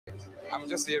I'm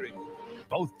just hearing.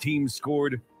 Both teams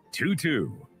scored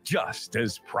 2-2, just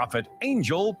as Prophet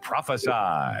Angel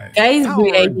prophesied. Guys,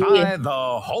 Powered by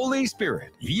the Holy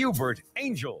Spirit, Hubert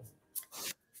Angel.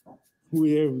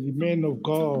 We have the men of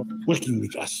God working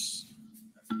with us.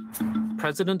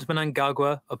 President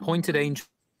Mnangagwa appointed Angel.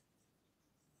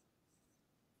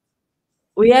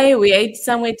 We ate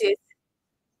somewhere tese.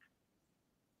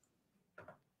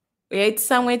 We ate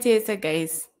somewhere tese,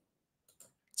 guys.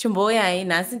 Chimboya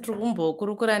nasi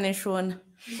kumbokurukura neshona.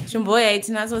 Chimboya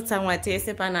tinazotsamwa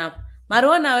tese panapa.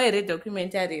 Mariona here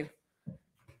documentary.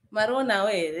 Mariona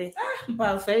here.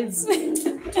 Perfect.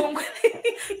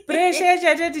 Pressure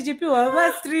chate tichipiwa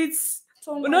pa streets.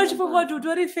 Unochifunga kuti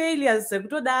utori failures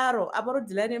sekutodaro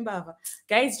aparodhila nembavha.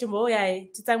 Guys, chimboya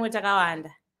titsamwe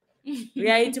takawanda.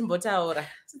 Uyai timbotaura.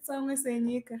 Titsamwe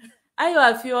senyika.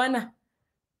 Aiwa Fiona.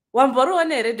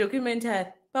 Wamboriona here documentary.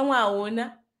 Pamwe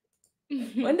hauna.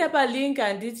 Wanda pa link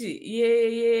anditi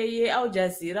ye Al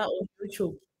Jazeera on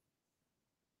YouTube.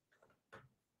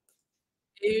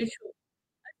 YouTube.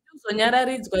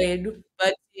 Uzonyararidzwa hedu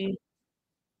but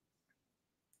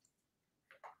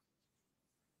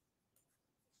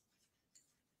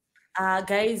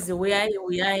guys, we are.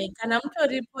 Kana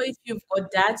mutoripo, if you've got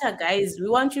data, guys, we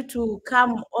want you to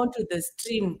come onto the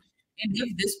stream and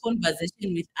have this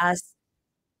conversation with us.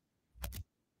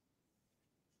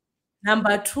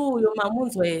 Number 2, your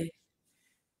mamunzwe.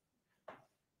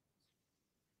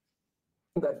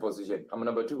 That position, I'm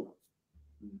number 2.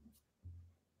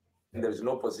 And there's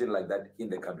no position like that in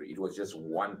the country. It was just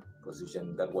one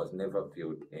position that was never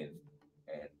filled in.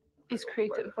 And it's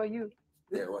created for you.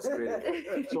 Yeah, it was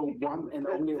created. So one and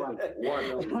only one.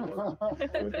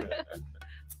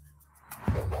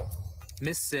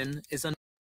 Miss Sin is an.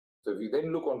 So if you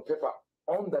then look on paper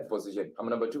on that position, I'm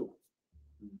number 2.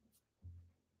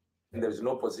 And there's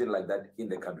no position like that in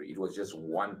the country. It was just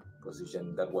one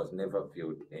position that was never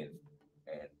filled in.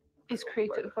 And it's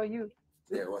created for you.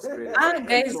 Yeah, it was created.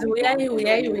 Guys, we are.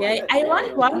 I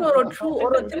want 1 or 2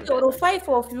 or 3 or 5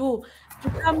 of you to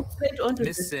come straight onto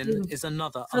Miss the Sin stream is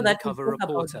another so that we undercover talk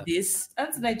about reporter. this.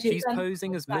 That's She's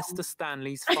posing as Mr.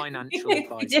 Stanley's financial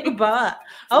advisor.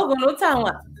 How go no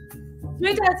tangwa?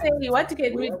 Twitter say what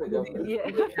can we do?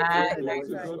 I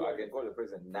can call the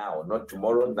president now, not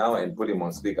tomorrow, now, and put him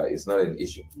on speaker. It's not an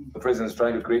issue. The president's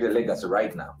trying to create a legacy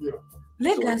right now. Yeah.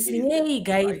 Legacy, so hey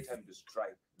guys. Right time to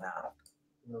strike now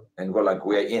and go like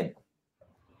we're in.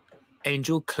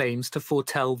 Angel claims to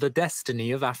foretell the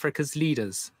destiny of Africa's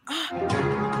leaders.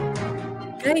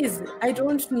 Guys, I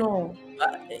don't know.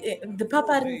 The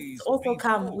paparazzi also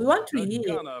come. We want to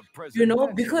hear,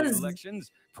 because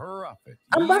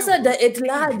ambassador at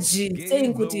large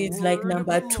saying that it's like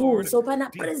number 2. So pana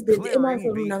President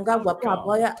Emerson Mnangagwa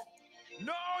papaya.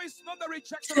 No, it's not the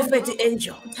rejection Prophet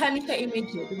Angel. Tanika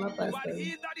image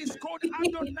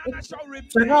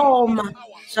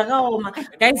Shakaoma.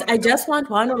 Guys, I just want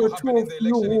 1 or 2 of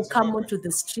you who come onto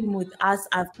the stream with us.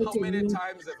 I've put a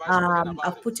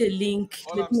link.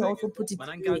 Let me also put it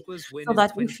here, so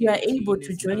that if you are able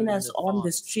to join us on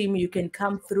the stream, you can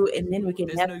come through and then we can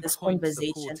have this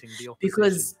conversation.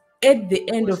 Because at the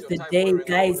end of the day,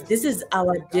 guys, this is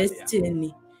our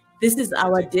destiny. This is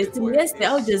our destiny. Yes, the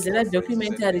Al Jazeera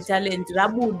documentary talent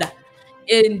Rabuda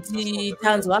and the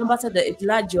Tanzania ambassador at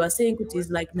large was saying it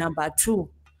is like number 2.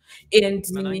 And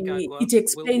it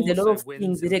explains a lot of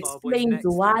things. It explains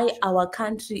why our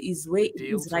country is where it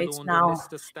is right now.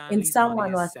 And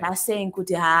someone was saying,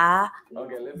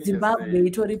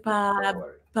 Zimbabwe,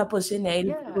 proportion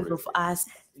because of us.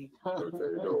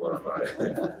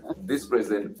 This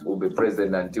president will be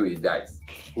president until he dies.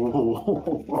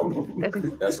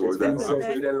 That's what that's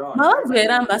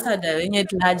ambassador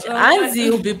at large. As he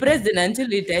will be president until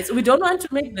he dies. We don't want to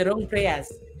make the wrong prayers,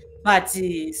 but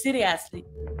seriously,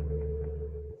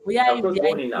 we are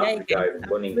born in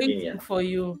Kenya. For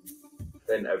you.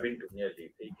 Then I've been to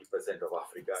nearly 80% of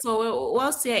Africa. So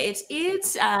whilst you're at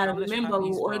it, remember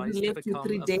we already left you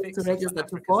 3 days to register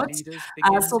to vote.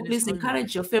 So please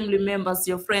encourage your family members,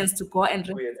 your friends to go and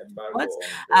register to vote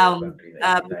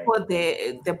before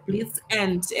the blitz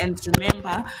ends. And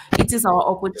remember, it is our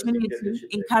opportunity to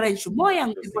encourage more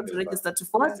young people to register to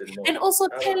vote, and also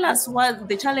tell us what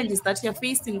the challenges that you're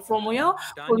facing from your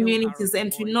communities.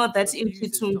 And we know that in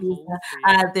Kitundu,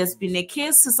 there's been a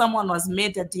case, someone was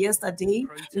murdered yesterday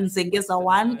in Zengeza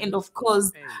 1, and of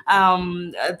course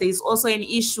there's also an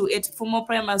issue at Fumo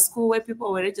Primary School where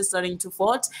people were registering to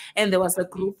vote, and there was a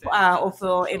group of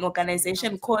an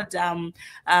organization called they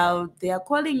are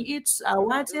calling it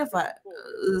whatever,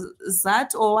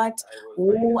 that or what,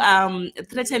 who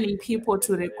threatening people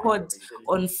to record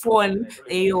on phone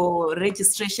your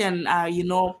registration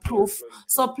proof.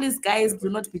 So please guys, do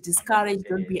not be discouraged,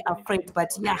 don't be afraid.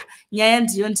 But yeah, nyaya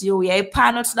ndiyo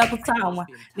uyaipano toda kutsamwa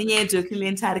nenyaya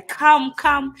documentary.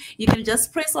 Come, you can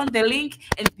just press on the link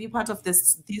and be part of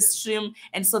this stream,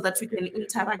 and so that we can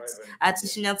interact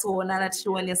tichinyatsoonana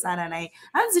tichionesana naye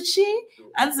anzi chi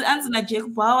anzi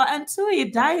naJack Bauer until he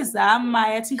dies.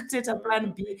 I think Teta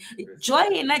Plan B.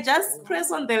 Join, just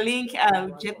press on the link,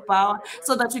 Jack Bauer,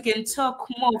 so that we can talk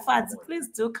more. Fads, please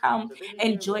do come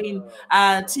and join.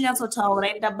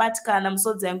 Tinyatsotaura ndabatkana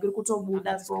musodzi yangu iri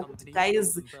kutobuda. So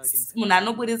guys, munhu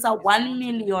anobudisa 1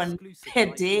 million per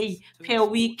day per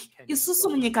week. Isusu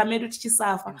munyika medu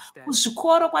tichisafa.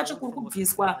 Kuzvikoro kwacho kuri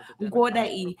kubviswa ngoda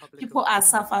iyi. People are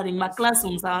suffering.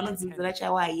 Maclassrooms avanodzidzira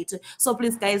chaiwo haiti. So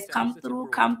please guys, come through.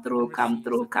 So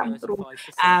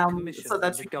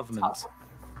that we can talk.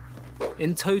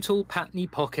 In total, Patni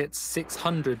pockets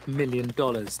 $600 million.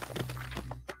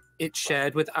 It's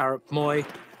shared with Arab Moi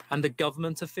and the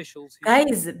government officials.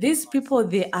 Guys, these people,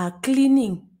 they are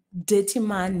cleaning dirty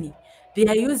money. They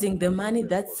are using the money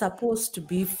that's supposed to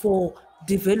be for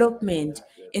development,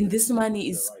 and this money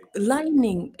is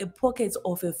lining the pockets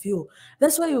of a few.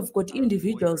 That's why you've got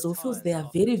individuals who feel they are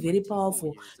very, very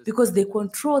powerful because they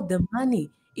control the money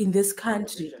in this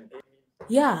country.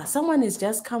 Yeah, someone has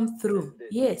just come through.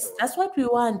 Yes, that's what we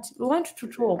want. We want to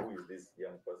talk.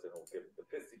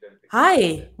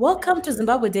 Hi, welcome to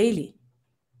Zimbabwe Daily.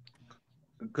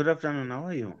 Good afternoon, how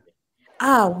are you?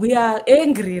 We are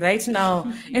angry right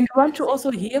now, and we want to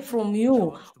also hear from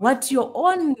you what your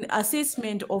own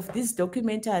assessment of this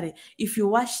documentary, if you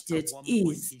watched it,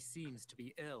 is. He seems to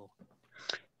be ill.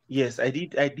 Yes, I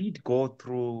did go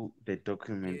through the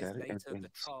documentary, and Later, the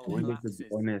trial really, to be collapses,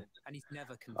 honest, and he's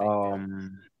never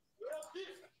convicted.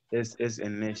 as a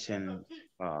nation,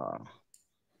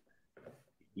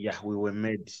 yeah, we were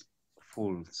made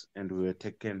fools and we were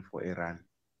taken for a run.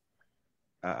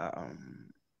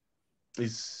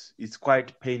 It's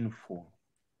quite painful.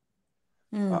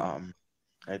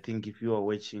 I think if you are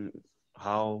watching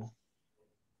how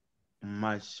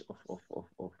much of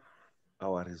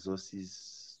our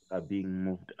resources are being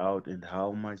moved out, and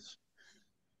how much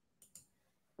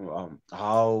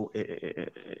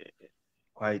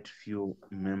quite few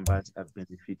members are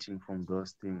benefiting from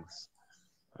those things,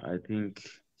 I think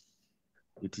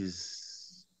it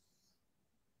is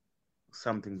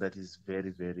something that is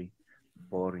very, very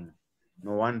boring.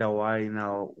 No wonder why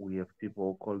now we have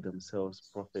people who call themselves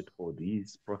prophet for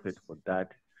this, prophet for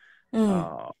that.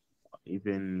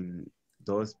 Even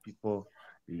those people,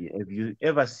 have you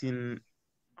ever seen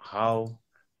how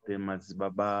the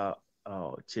Mazibaba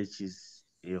churches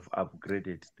have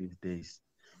upgraded these days?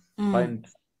 Find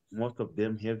most of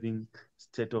them having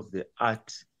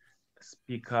state-of-the-art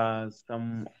speakers,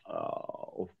 some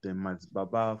of the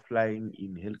Mazibaba flying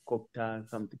in helicopter,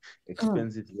 something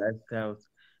expensive lifestyles.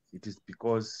 It is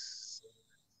because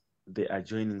they are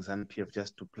joining ZANU-PF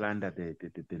just to plunder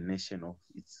the nation of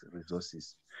its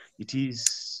resources. It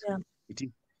is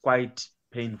quite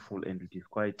painful, and it is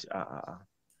quite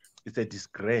it's a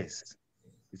disgrace.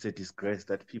 It's a disgrace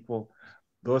that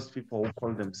those people who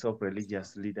call themselves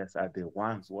religious leaders are the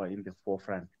ones who are in the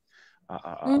forefront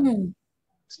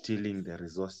stealing the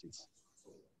resources.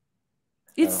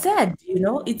 It's sad,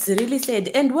 it's really sad.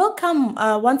 And welcome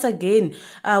once again.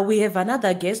 We have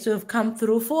another guest who have come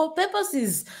through for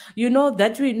purposes,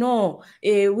 that we know.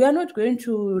 We are not going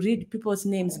to read people's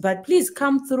names, but please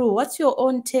come through. What's your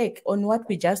own take on what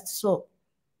we just saw?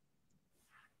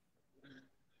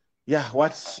 Yeah,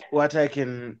 what I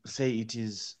can say, it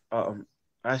is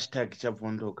hashtag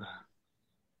Chavondoga.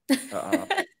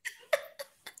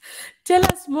 Tell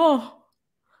us more.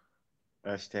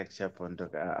 Hashtag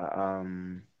Chavondoga.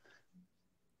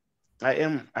 I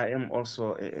am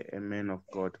also a man of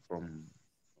God from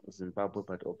Zimbabwe,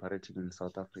 but operating in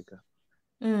South Africa.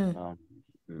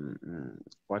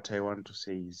 What I want to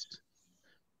say is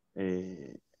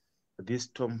this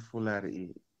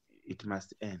tomfoolery, it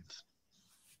must end.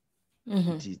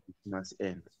 It must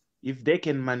end. If they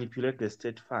can manipulate the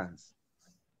state funds,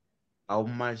 how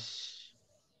much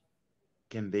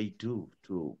can they do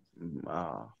to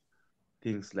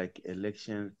things like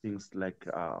elections, things like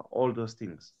all those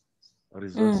things,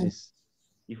 resources?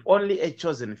 If only a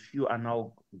chosen few are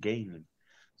now gaining.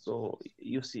 So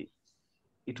you see,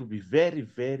 it will be very,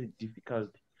 very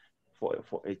difficult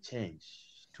for a change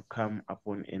to come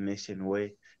upon a nation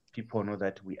where people know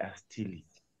that we are stealing.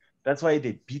 That's why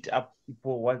they beat up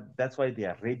people. That's why they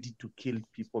are ready to kill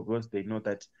people, because they know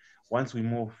that once we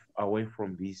move away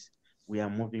from this, we are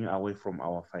moving away from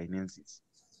our finances.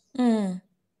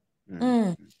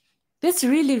 That's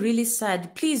really, really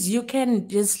sad. Please, you can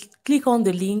just click on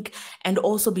the link and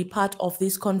also be part of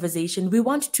this conversation. We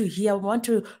want to hear, we want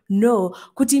to know.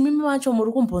 Kuti mimi wacho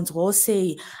muri kumbonzwawo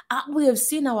sei? We have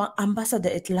seen our ambassador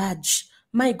at large.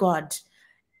 My God.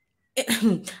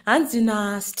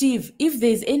 Hanzina, Steve, if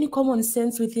there's any common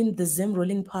sense within the Zim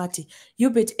ruling party, you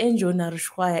bet Angel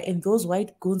Narishwaya and those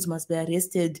white goons must be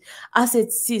arrested,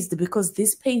 assets seized, because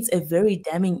this paints a very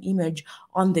damning image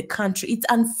on the country. It's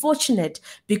unfortunate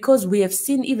because we have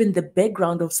seen even the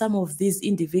background of some of these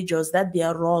individuals that they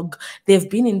are wrong. They've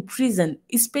been in prison,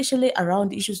 especially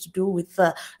around issues to do with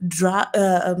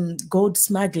gold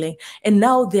smuggling. And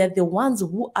now they're the ones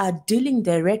who are dealing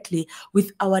directly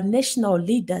with our national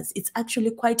leaders. It's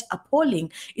actually quite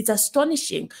appalling. It's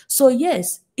astonishing. So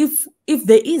yes, if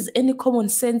there is any common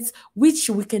sense, which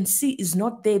we can see is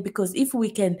not there, because if we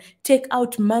can take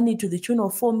out money to the tune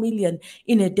of 4 million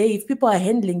in a day, if people are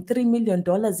handling $3 million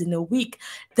in a week,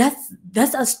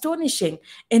 that's astonishing.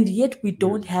 And yet we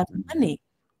don't have money.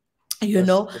 That's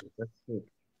true.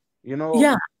 You know,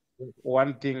 yeah.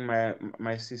 One thing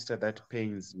my sister that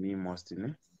pains me most,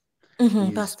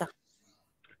 is Pastor.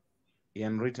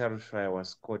 Rita Rushwaya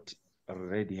was caught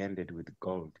red-handed with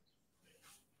gold.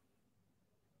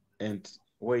 And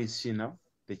where is she now?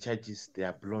 The charges, they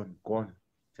are gone,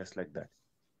 just like that.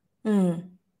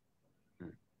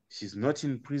 She's not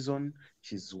in prison.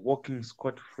 She's walking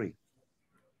scot-free.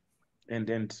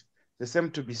 And the same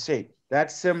to be said,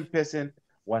 that same person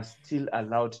was still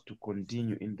allowed to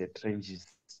continue in the trenches.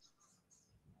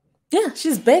 Yeah,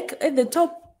 she's back at the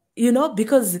top,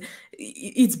 because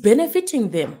it's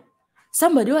benefiting them.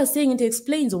 Somebody was saying it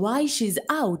explains why she's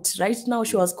out right now.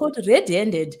 She was caught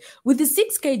red-handed with the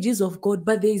 6 kgs of gold,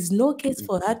 but there is no case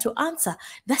for her to answer.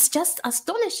 That's just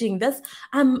astonishing.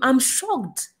 I'm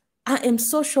shocked. I am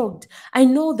so shocked. I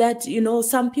know that,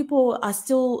 some people are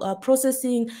still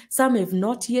processing. Some have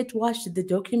not yet watched the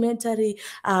documentary.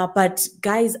 But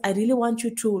guys, I really want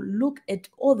you to look at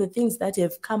all the things that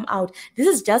have come out. This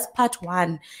is just part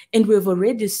 1. And we've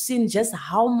already seen just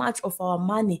how much of our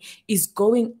money is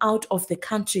going out of the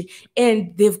country.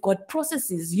 And they've got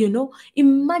processes,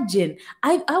 Imagine,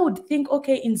 I would think,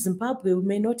 okay, in Zimbabwe, we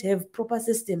may not have proper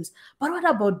systems. But what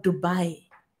about Dubai?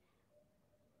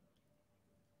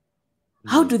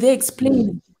 How do they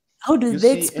explain? How do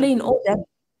they explain all that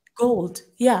gold?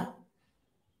 Yeah.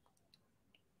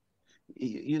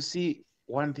 You see,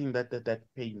 one thing that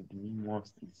pained me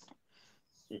most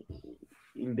is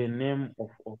in the name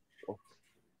of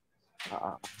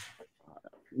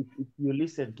if you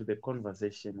listen to the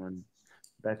conversation on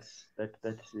that I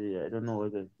don't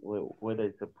know whether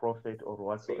it's a prophet or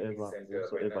whatsoever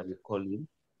you call him,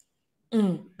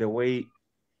 the way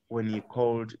when he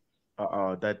called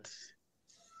that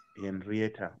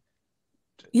Henrietta,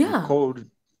 yeah,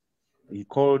 he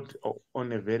called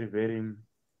on a very, very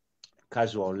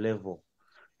casual level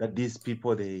that these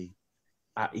people, they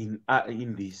are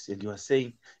in this, and you are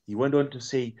saying, he went on to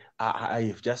say, I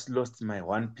have just lost my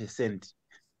 1%.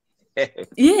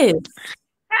 Yes.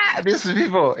 These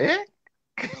people,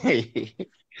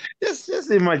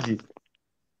 just imagine.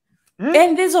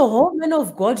 And there's a whole man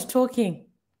of God talking.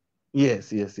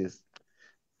 Yes.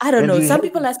 I don't know. Some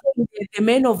people are saying the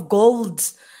man of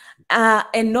gold.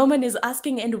 And Norman is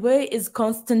asking, and where is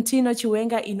Constantino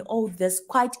Chiwenga in all this?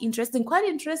 Quite interesting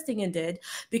indeed,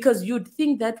 because you'd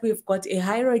think that we've got a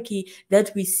hierarchy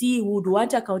that we see would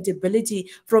want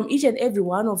accountability from each and every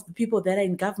one of the people that are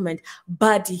in government.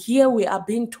 But here we are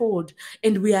being told,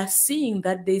 and we are seeing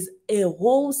that there's a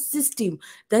whole system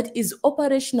that is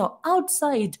operational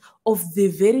outside of the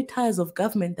very ties of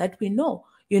government that we know.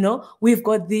 We've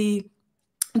got the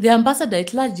ambassador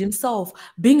at large himself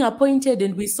being appointed,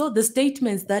 and we saw the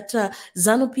statements that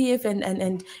ZANU-PF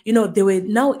and they were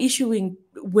now issuing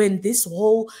when this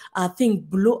whole thing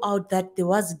blew out, that there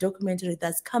was a documentary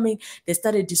that's coming. They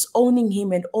started disowning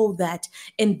him and all that,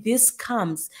 and this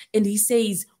comes and he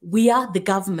says, we are the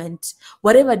government.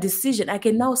 Whatever decision I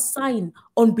can now sign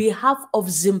on behalf of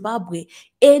Zimbabwe,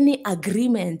 any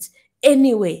agreement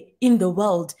anywhere in the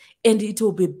world, and it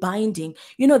will be binding.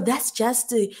 That's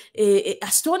just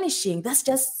astonishing. That's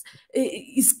just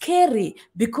scary,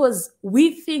 because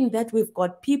we think that we've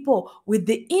got people with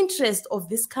the interest of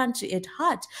this country at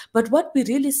heart, but what we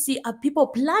really see are people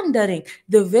plundering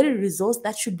the very results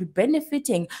that should be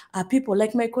benefiting people.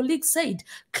 Like my colleague said,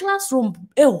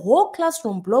 a whole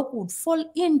classroom block would fall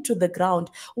into the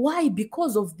ground. Why?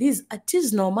 Because of these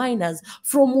artisanal miners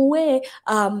from where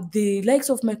the likes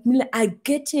of Macmillan are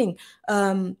getting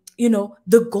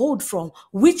the gold from,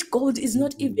 which gold is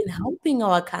not even helping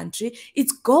our country.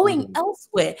 It's going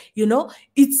elsewhere.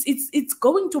 It's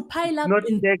going to pile up Not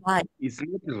in tax, Dubai. it's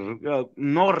not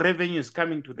no revenue is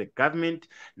coming to the government,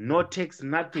 no tax,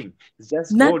 nothing. It's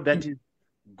just gold that is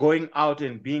going out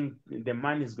and the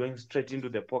money is going straight into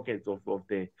the pockets of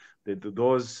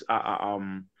those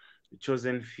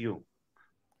chosen few.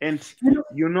 And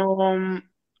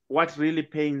what really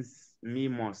pains me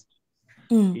most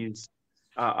is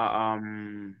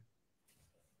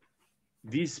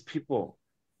these people,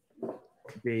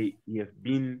 they have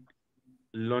been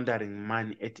laundering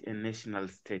money at a national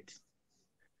state.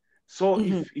 So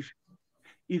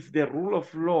if the rule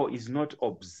of law is not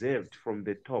observed from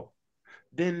the top,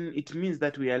 then it means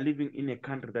that we are living in a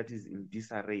country that is in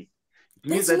disarray. It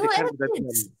means There's that no the country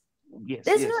ethics. Yes,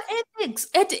 There's no ethics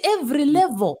at every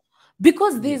level,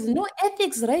 because there's no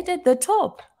ethics right at the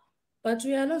top. But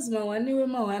we are not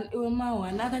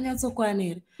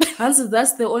Hansi,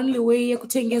 that's the only way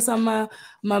yekutengesa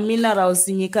ma minerals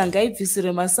nyika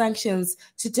ngaibvisire ma sanctions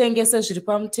titengese zviri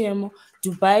pamutemo.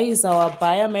 Dubai is our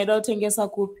buyer, maida kutengesa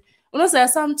kupi. Unoziva,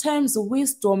 sometimes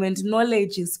wisdom and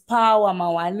knowledge is power.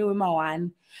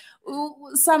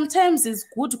 Sometimes it's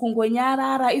good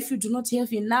kungonyarara if you do not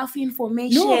have enough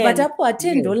information. No, but apo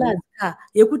 $10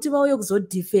 yekuti vauye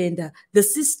kuzodefenda the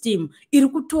system iri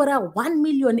kutora 1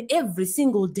 million every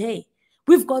single day.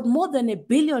 We've got more than $1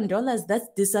 billion that's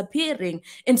disappearing,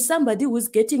 and somebody who's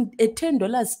getting a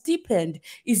 $10 stipend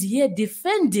is here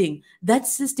defending that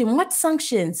system. What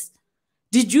sanctions?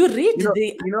 Did you read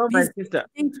my sister,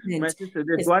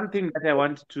 there's one thing that I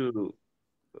want to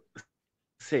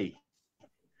say,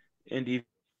 and if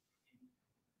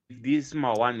this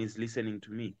Mawan is listening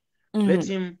to me, let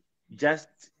him just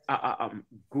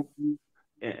Google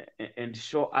and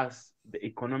show us the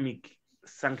economic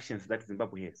sanctions that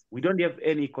Zimbabwe has. We don't have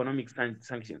any economic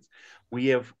sanctions. We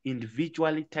have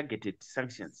individually targeted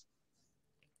sanctions.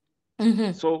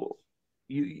 So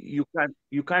you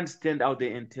can't stand out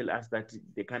there and tell us that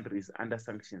the country is under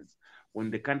sanctions when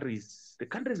the country is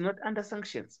not under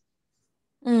sanctions.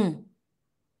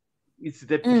 It's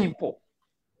the people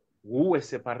who were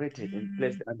separated and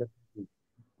placed under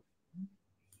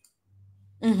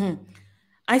sanctions.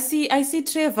 I see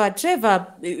Trevor.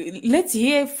 Trevor, let's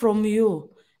hear from you.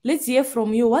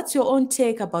 What's your own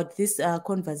take about this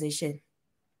conversation?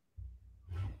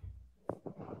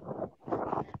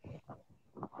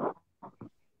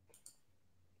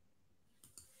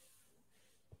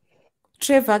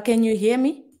 Trevor, can you hear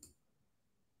me?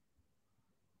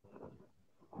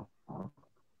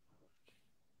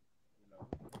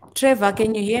 Trevor,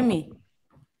 can you hear me?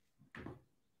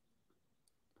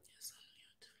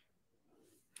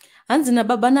 Hanzina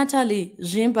Baba Natalie,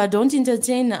 Jimba, don't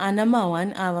entertain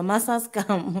Anamawan, our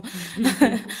Masaskam.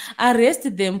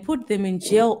 Arrest them, put them in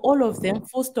jail, all of them,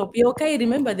 full stop. Yeah, okay,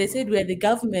 remember they said we are the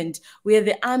government, we are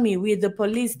the army, we are the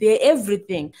police, they're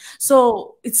everything.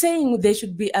 So it's saying they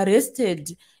should be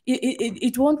arrested.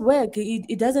 It won't work.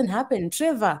 It doesn't happen.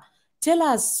 Trevor, tell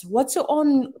us, what's your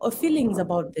own feelings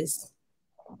about this?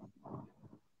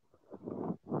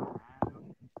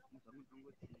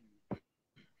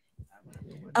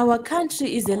 Our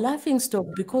country is a laughingstock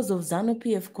because of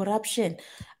ZANU-PF corruption.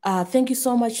 Thank you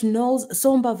so much.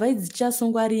 Somba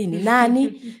Vaidjasungwarini,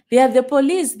 Nani. They are the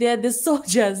police, they are the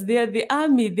soldiers, they are the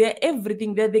army, they are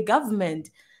everything, they're the government.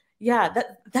 Yeah,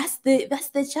 that's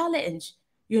the challenge.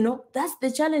 That's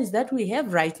the challenge that we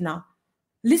have right now.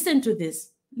 Listen to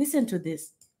this. Listen to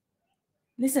this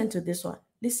one.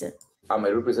 Listen. I'm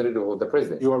a representative of the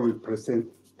president. You are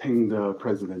representing the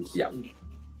president. Yeah.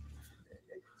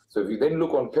 So if you then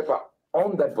look on paper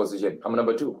on that position, I'm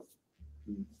number 2.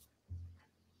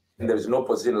 And there is no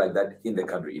position like that in the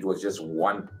country. It was just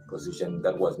one position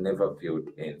that was never filled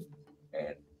in.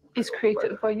 And it's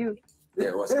created for you.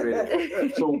 Yeah, it was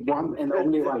created. So one and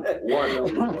only one.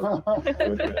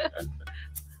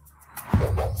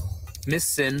 Miss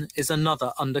Sin is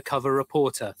another undercover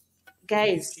reporter.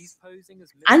 Guys,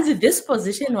 and this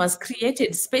position was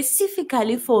created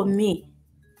specifically for me.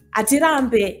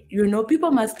 Atirambe,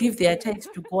 people must give their tithes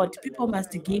to God. People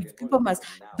must, but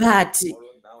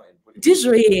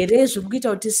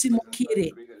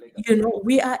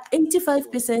we are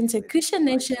 85% a Christian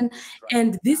nation,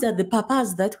 and these are the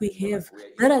papas that we have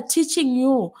that are teaching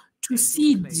you to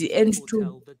seed and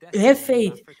to have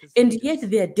faith, and yet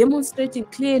they are demonstrating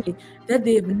clearly that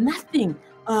they have nothing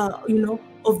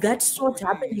of that sort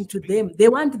happening to them. They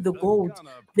want the gold,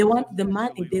 they want the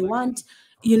money, they want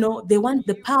they want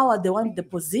the power, they want the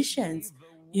positions.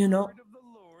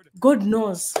 God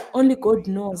knows, only God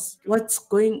knows what's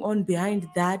going on behind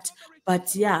that.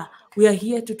 But yeah, we are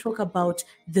here to talk about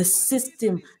the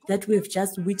system that we've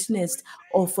just witnessed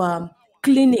of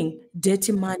cleaning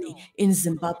dirty money in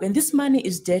Zimbabwe. And this money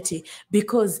is dirty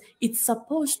because it's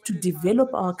supposed to develop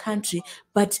our country,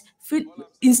 but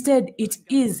instead it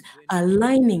is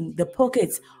lining the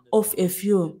pockets of a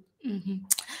few.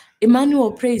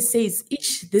 Emmanuel Praise says,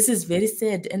 this is very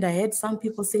sad. And I heard some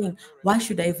people saying, why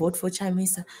should I vote for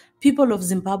Chamisa? People of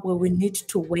Zimbabwe, we need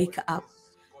to wake up.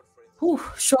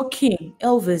 Shocking,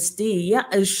 Elvis D. Yeah,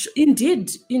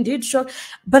 indeed, shock.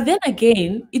 But then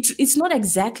again, it's not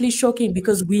exactly shocking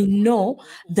because we know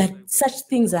that such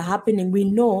things are happening. We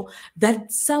know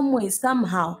that some way,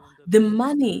 somehow, the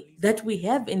money that we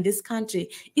have in this country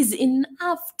is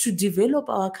enough to develop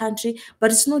our country,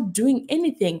 but it's not doing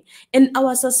anything. And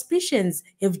our suspicions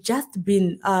have just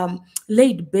been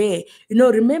laid bare.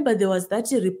 Remember there was that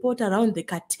report around the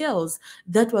cartels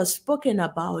that was spoken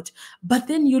about. But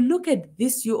then you look at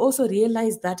this, you also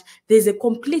realize that there's a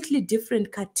completely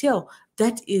different cartel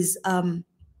that is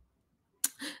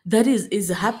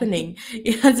happening.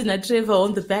 It has in a Trevor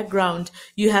on the background.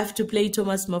 You have to play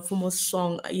Thomas Mafumo's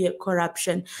song,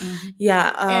 Corruption.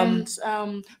 Yeah. And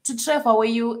to Trevor, were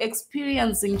you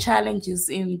experiencing challenges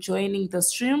in joining the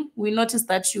stream? We noticed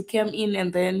that you came in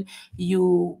and then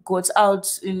you got out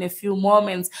in a few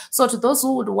moments. So to those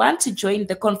who would want to join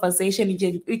the conversation,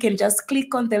 you can just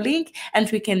click on the link and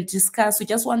we can discuss. We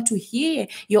just want to hear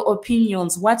your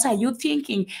opinions. What are you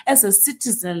thinking as a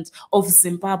citizen of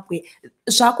Zimbabwe?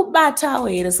 Zvakubatawo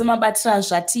here semabatira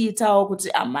zvatiitawo kuti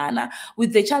amana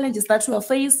with the challenges that we are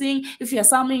facing. If you are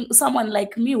someone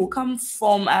like me who comes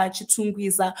from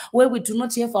Chitungwiza, where we do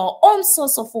not have our own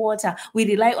source of water, we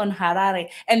rely on Harare,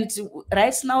 and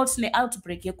right now it's an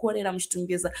outbreak yekorera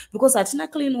muchitungwiza because hatina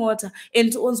clean water,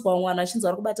 and onzwa mwana achinzi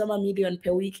vari kubata ma-million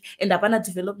per week and hapana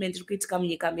development iri kuitika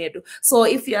munyika medu. So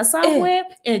if you are somewhere,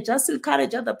 just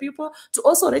encourage other people to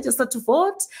also register to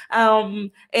vote,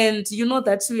 and you know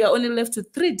that we are only left with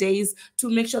 3 days to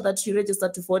make sure that you register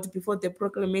to vote before the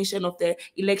proclamation of the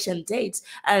election date.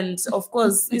 And of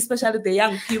course, especially the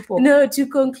young people. No, to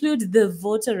conclude the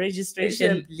voter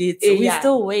registration blitz, we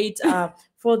still wait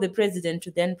for the president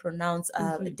to then pronounce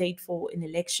a date for an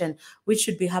election, which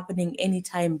should be happening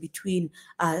anytime between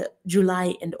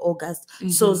July and August.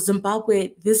 So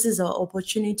Zimbabwe, this is our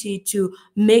opportunity to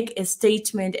make a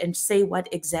statement and say what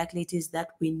exactly it is that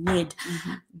we need.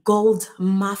 Gold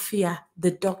Mafia, the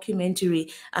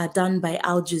documentary done by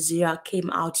Al Jazeera,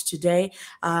 came out today.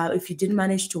 If you didn't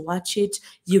manage to watch it,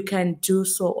 you can do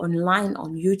so online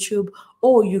on YouTube,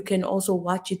 or you can also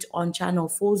watch it on channel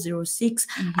 406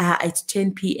 at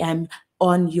 10 p.m.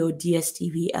 on your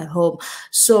DSTV at home.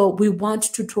 So we want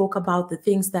to talk about the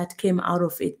things that came out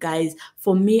of it, guys.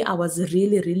 For me, I was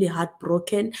really, really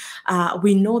heartbroken.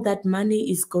 We know that money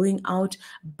is going out,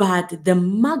 but the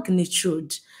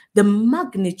magnitude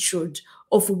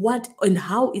of what and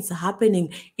how it's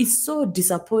happening is so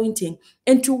disappointing.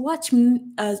 And to watch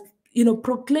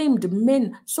proclaimed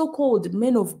men, so-called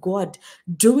men of God,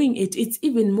 doing it, it's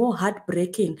even more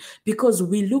heartbreaking because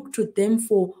we look to them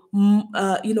for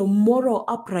moral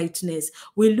uprightness.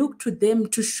 We look to them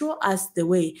to show us the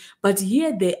way, but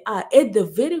here they are at the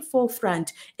very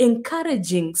forefront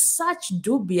encouraging such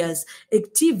dubious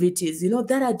activities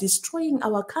that are destroying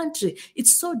our country.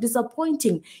 It's so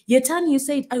disappointing. Yetani, you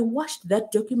said, I watched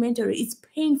that documentary. It's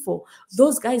painful.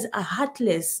 Those guys are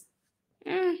heartless.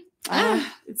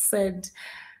 It's sad.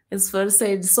 It's very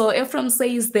sad. So Ephraim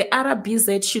says the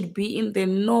RBZ should be in the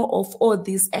know of all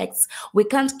these acts. We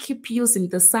can't keep using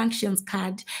the sanctions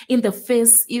card in the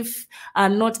face if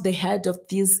not the head of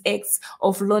these acts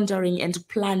of laundering and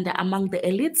plunder among the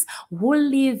elites who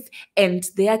live and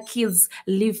their kids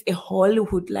live a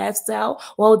Hollywood lifestyle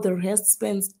while the rest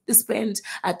spend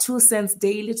 2 cents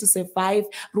daily to survive.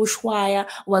 Rushwire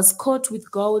was caught with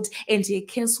gold and a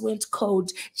case went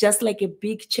cold, just like a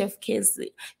big chef cases.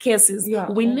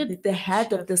 We need the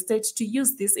head of the state to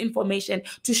use this information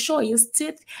to show his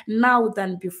teeth now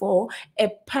than before. A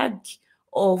pack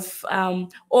of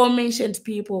all mentioned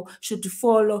people should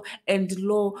follow and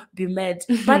law be made.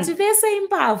 But they say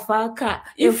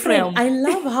Ephraim, I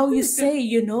love how you say,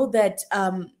 that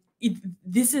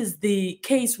this is the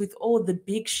case with all the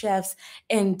big chefs,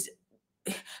 and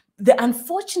the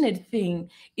unfortunate thing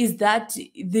is that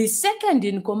the second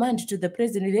in command to the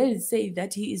president, they say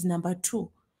that he is number 2,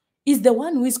 is the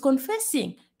one who is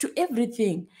confessing to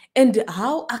everything, and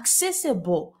how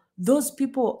accessible those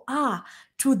people are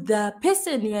to the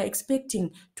person you are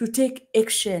expecting to take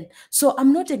action. So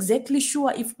I'm not exactly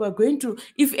sure if we're going to,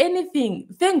 if anything,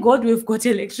 thank God we've got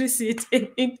electricity and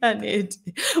internet,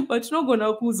 but not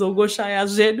gonna kuzo go shaya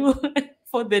zedu.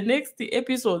 for the next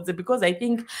episodes because I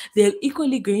think they're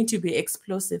equally going to be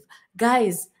explosive.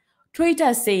 Guys,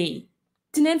 Twitter say,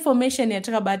 tin information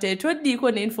yatakabata,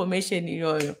 todiko information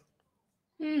iyoyo.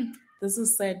 This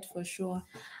is sad for sure.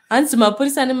 Hansi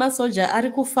mapurisa nemasoja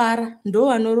ari kufara ndo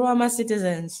vanorowa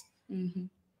ma-citizens.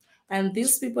 And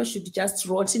these people should just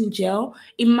rot in jail.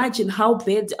 Imagine how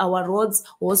bad our roads,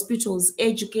 hospitals,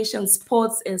 education,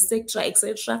 sports,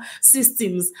 etc.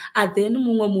 systems are. Then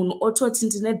auto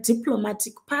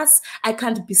diplomatic pass. I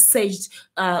can't be saved.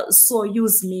 So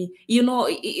use me. You know,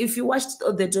 if you watched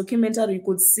the documentary, you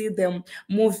could see them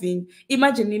moving.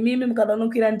 Imagine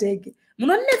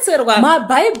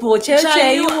mabhaibheri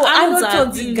chaiwo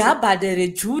anotonzi gabhadhere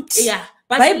juti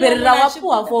bhaibheri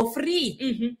rawapuwa for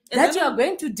free that you are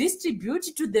going to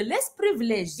distribute to the less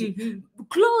privileged.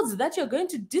 Clothes that you're going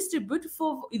to distribute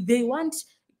for, they want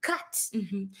cut.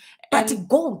 But And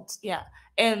gold. Yeah.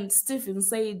 And Stephen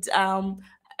said,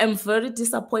 I'm very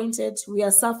disappointed. We are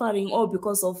suffering all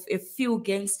because of a few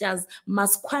gangsters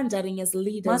masquerading as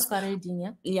leaders.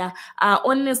 Masquerading, Yeah.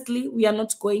 Honestly, we are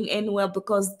not going anywhere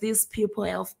because these people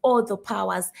have all the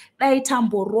powers.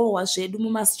 Daitamborowa zvedu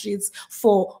muma-streets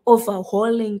for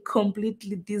overhauling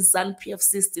completely these ZANU-PF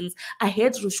systems. I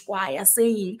heard Rushkwaya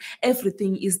saying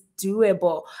everything is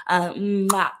doable.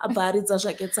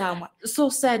 So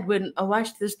sad. When I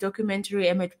watched this documentary,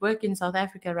 I'm at work in South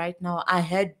Africa right now. I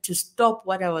had to stop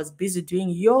what I was busy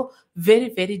doing. Very,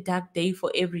 very dark day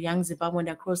for every young Zimbabwean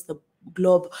across the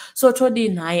globe. So Todi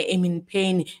and I am in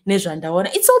pain. It's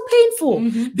so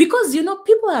painful because, you know,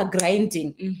 people are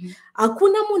grinding.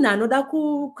 Hakuna munhu anoda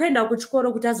kuenda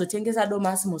kuchikoro kuti azotengesa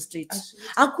domasi mustreet.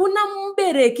 Hakuna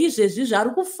mubereki izvezvi ari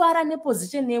kufara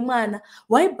neposition yemwana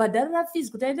waibhadharira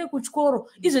fees kuti aende kuchikoro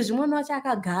izvezvi mwana wacho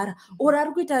akagara or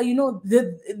ari kuita, you know,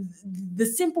 the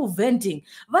simple vending.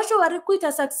 Vacho vari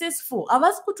kuita successful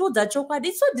havasi kutiudza chokwadi.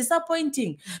 It's so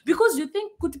disappointing because you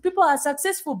think people are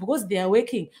successful because they are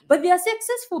working, but they are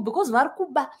successful because vari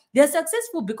kuba. They are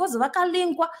successful because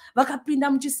vakalingwa vakapinda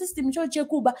muchisystem cho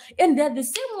chekuba, and they are the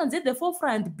same ones at the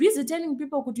forefront busy telling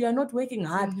people that you are not working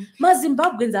hard.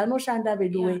 Mazimbabweans anoshanda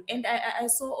veduwe. And I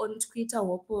saw on Twitter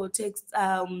Wopo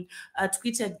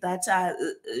tweeted that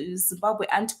Zimbabwe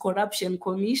Anti-Corruption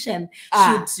Commission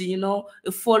should, you know,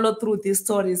 follow through these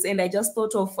stories. And I just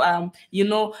thought of, you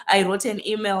know, I wrote an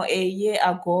email a year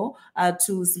ago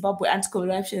to Zimbabwe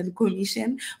Anti-Corruption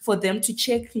Commission for them to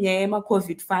check Nyema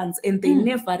COVID funds, and they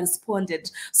never responded.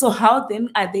 So how then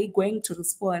are they going to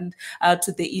respond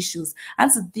to the issues? And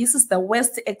so this is the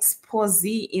worst expose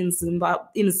in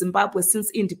Zimbabwe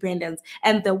since independence.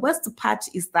 And the worst part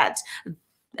is that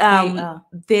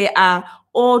they are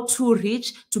all too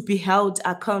rich to be held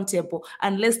accountable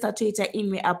unless Tatoita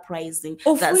Ime uprising.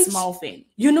 That's small thing.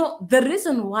 You know, the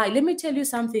reason why, let me tell you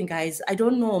something, guys. I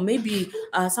don't know, maybe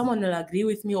someone will agree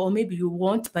with me or maybe you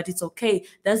won't, but it's okay.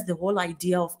 That's the whole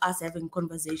idea of us having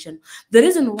conversation. The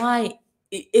reason why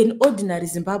an ordinary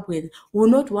Zimbabwean will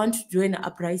not want to join an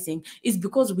uprising is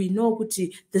because we know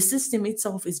the system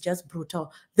itself is just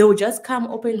brutal. They will just come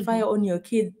open fire on your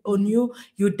kid, on you,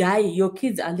 you die, your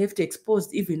kids are left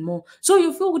exposed even more. So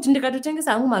you feel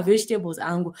my vegetables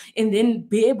and then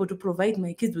be able to provide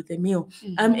my kids with a meal.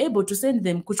 I'm able to send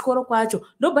them kuchikoro kwacho.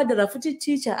 Nobody rafuti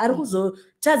teacher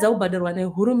chaza ubadalwa ne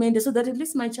hurumende so that at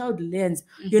least my child learns,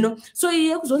 you know. So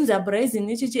uprising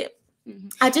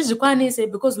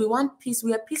because we want peace,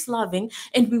 we are peace loving,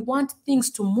 and we want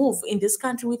things to move in this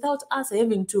country without us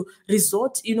having to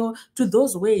resort, you know, to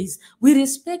those ways. We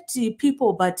respect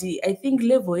people, but I think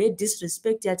level of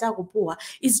disrespect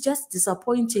is just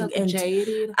disappointing. And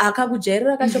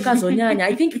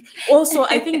I think also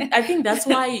I think that's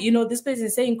why, you know, this person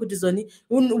is saying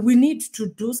we need to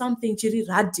do something really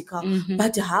radical.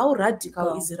 But how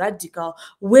radical is radical?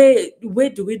 Where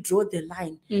do we draw the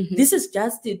line? This is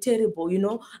just terrible, you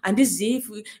know, and this if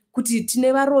kuti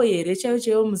tine varoyere chaiyo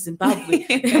chaiyo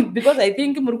muZimbabwe because I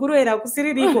think muri kuroyera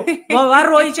kusiririko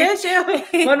varoyi chaiyo chaiyo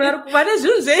vanhu vane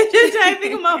zvinhu zveshe I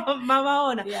think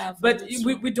mavaona, but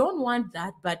we don't want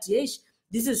that. But yes,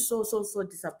 this is so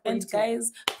disappointing. And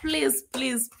guys,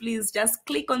 please just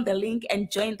click on the link and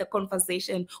join the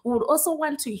conversation. We would also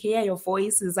want to hear your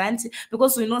voices, and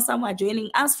because we know some are joining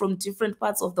us from different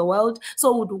parts of the world,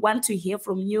 so we would want to hear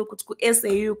from you.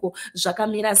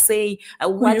 Jakamira say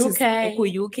what is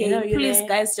UK. Please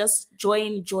guys, just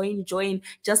join.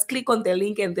 Just click on the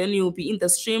link and then you'll be in the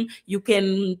stream. You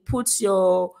can put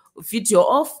your video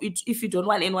off if you don't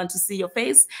want anyone to see your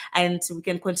face, and we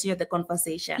can continue the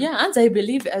conversation. Yeah, and I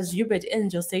believe, as Hubert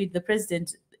Angel said, the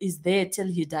president is there till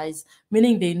he dies,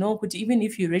 meaning they know that even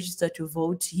if you register to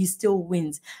vote, he still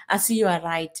wins. I see you are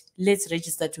right. Let's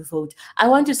register to vote. I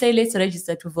want to say let's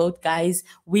register to vote, guys.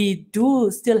 We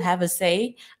do still have a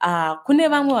say. Kune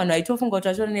vamwe vanhu vaitofunga kuti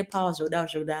vatori nepower zvodaro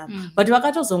zvodaro, but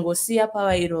vakatozongosiya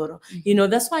power iroro. You know,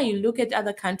 that's why you look at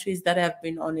other countries that have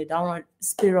been on a downward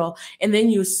spiral, and then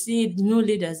you see new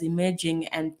leaders emerging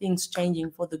and things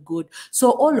changing for the good.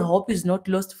 So all hope is not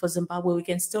lost for Zimbabwe. We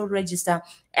can still register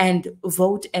and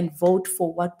vote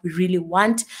for what we really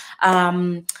want.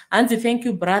 And thank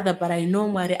you, brother, but I know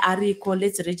Mwari Ariko,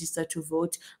 let's register to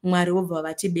vote. Mwari wobva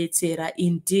vatibetsera.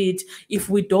 Indeed, if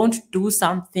we don't do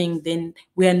something, then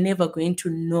we are never going to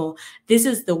know. This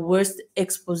is the worst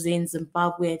expose in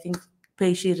Zimbabwe. I think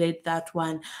Pesci read that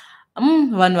one.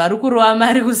 Vanhu vari kurova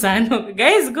mari kuzano.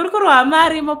 Guys, kuri kurova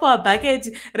mari mopa bucket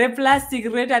replastic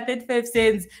rate at 35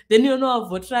 cents. Then you know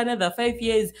vote for another 5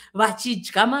 years.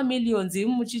 Vachidya millions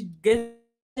muchigeza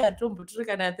tombotori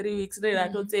kana 3 weeks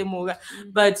ratotsemuka.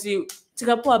 But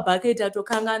tikapuwa bucket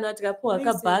atokangana, tikapuwa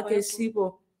kabhake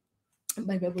sipo.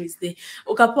 My Bible is there.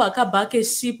 Ukapuwa kabhake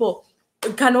sipo.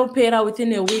 Kanopera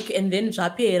within a week and then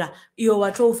zvapera iyo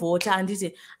watovhota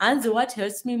anditi. And what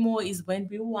hurts me more is when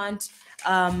we want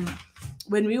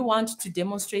to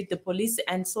demonstrate, the police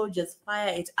and soldiers fire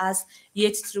at us,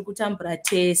 yet Trikutambra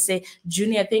tese.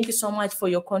 Junior, thank you so much for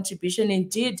your contribution.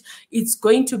 Indeed, it's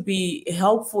going to be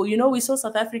helpful. You know, we saw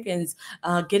South Africans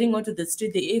getting onto the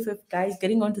street, the AFF guys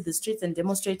getting onto the streets and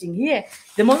demonstrating here.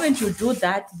 The moment you do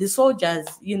that, the soldiers,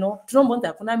 you know,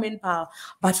 manpower,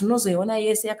 but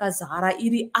yakazara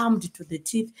iri armed to the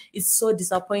teeth. It's so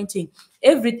disappointing.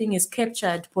 Everything is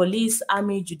captured, police,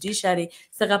 army, judiciary.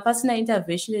 Saka personal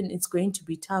intervention, it's going to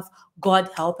be tough. God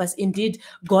help us. Indeed,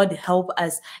 God help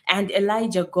us. And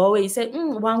Elijah Gowe, he said,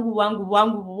 wangu.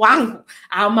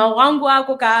 Wangu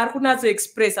ako ka to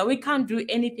express. We can't do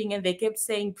anything. And they kept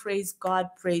saying, praise God,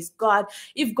 praise God.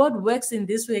 If God works in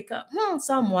this way,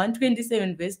 Psalm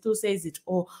 127 verse 2 says it,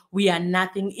 oh, we are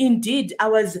nothing. Indeed, I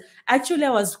was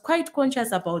quite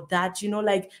conscious about that. You know,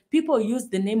 like people use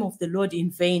the name of the Lord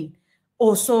in vain.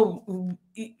 Also,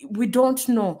 we don't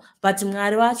know, but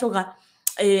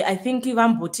I think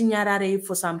even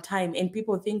for some time, and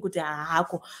people think but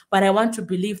I want to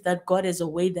believe that God has a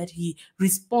way that He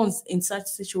responds in such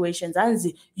situations. And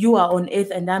you are on earth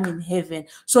and I'm in heaven,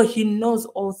 so He knows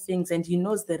all things and He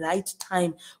knows the right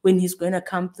time when He's going to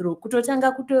come through.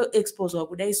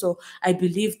 So I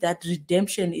believe that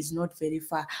redemption is not very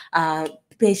far.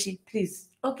 Peshi, please.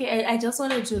 Okay, I just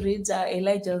wanted to read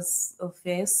Elijah's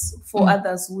verse for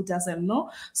others who doesn't know.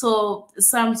 So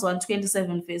Psalms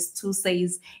 127 verse 2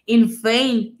 says, in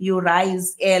vain you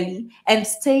rise early and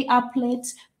stay up late,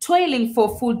 toiling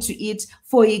for food to eat,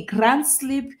 for He grants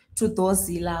sleep to those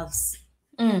He loves.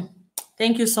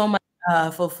 Thank you so much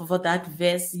for that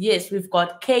verse. Yes, we've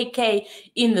got KK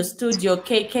in the studio.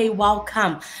 KK,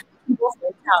 welcome.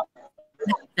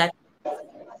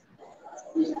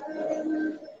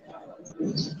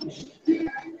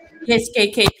 Yes,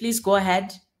 KK, please go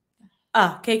ahead.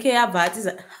 KK abati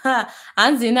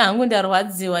hanzina hangu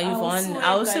ndarwadziwa Yvonne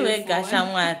ausiwega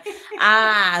shamwari.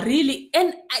 Really,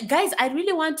 and guys, I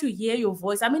really want to hear your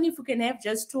voice. I mean, if we can have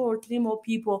just 2 or 3 more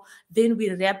people, then we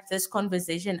wrap this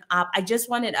conversation up. I just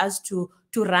wanted us to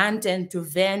rant and to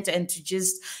vent and to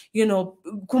just, you know,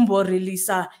 kumbo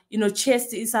releasa, you know,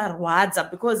 chest is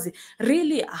arwadza, because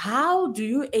really, how do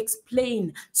you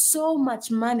explain so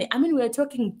much money? I mean, we're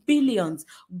talking billions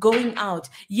going out,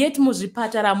 yet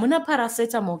muzvipatara muna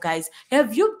paracetamol, guys.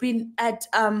 Have you been at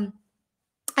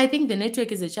I think the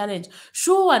network is a challenge.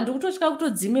 Sure, and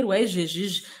kutodzimirwa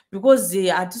izvezvizvi because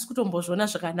hatisi kutombozviona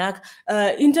zvakanaka.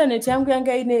 Internet yangu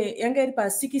yanga iri pa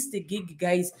 60 gig,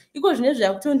 guys. Iko zvine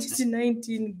zvakutonditi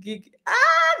 19 gig.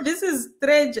 This is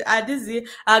strange.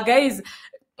 Guys.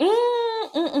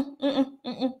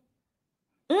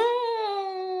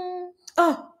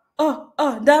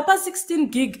 Ndapa 16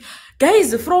 gig.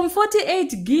 Guys, from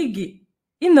 48 gig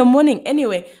in the morning.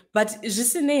 Anyway, but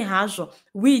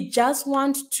we just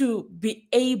want to be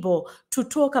able to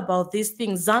talk about these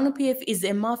things. ZANU-PF is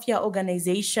a mafia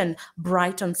organization,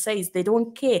 Brighton says. They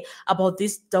don't care about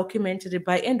this documentary.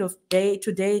 By end of day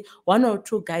today, 1 or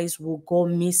 2 guys will go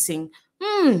missing.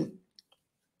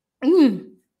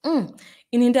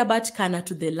 Inindabatkana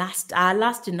to the last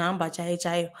number,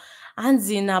 chayo.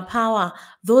 Anzina power,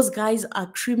 those guys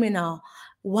are criminal.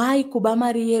 Why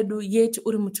kubamari yedu yet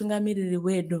uri mutungamiriri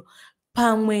wedu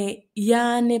pamwe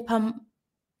ya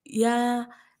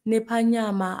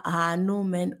nepanyama, no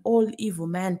man, all evil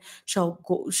men shall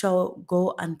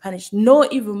go unpunished. No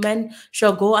evil man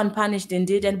shall go unpunished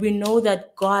indeed. And we know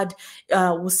that God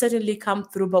will certainly come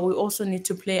through, but we also need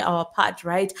to play our part,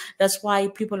 right? That's why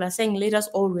people are saying, let us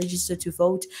all register to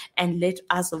vote and let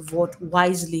us vote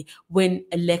wisely when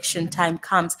election time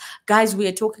comes. Guys, we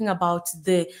are talking about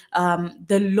the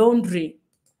laundry.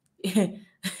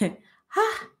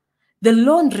 The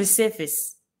laundry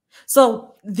service.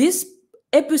 So this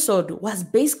episode was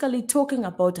basically talking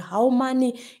about how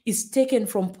money is taken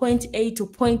from point A to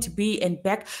point B and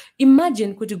back.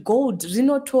 Imagine kuti gold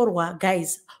rinotorwa,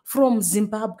 guys, from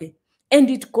Zimbabwe and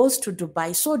it goes to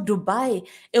Dubai. So Dubai,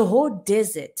 a whole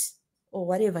desert or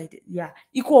whatever it is, yeah,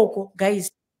 ikoko,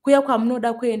 guys, kuya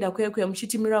kwamunoda kuenda kuya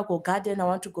muchiti Miracle Garden, I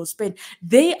want to go Spain.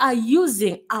 They are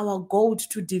using our gold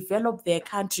to develop their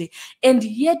country, and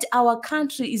yet our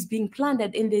country is being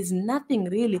plundered and there's nothing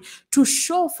really to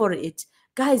show for it.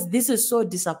 Guys, this is so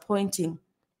disappointing.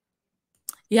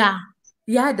 Yeah,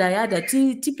 yada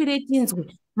tipire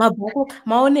tinzwe maboko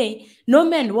maone. No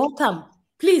man, welcome,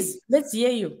 please, let's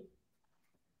hear you.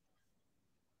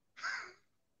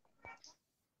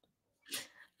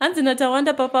 Hanzi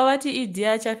natawanda papa vati idhi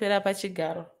achafera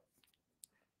pachigaro.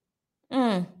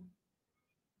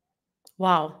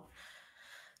 Wow.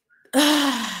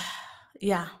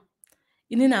 Yeah.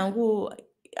 Inini hangu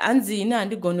hanzi ini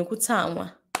handigoni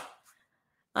kutsamwa.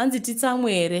 Hanzi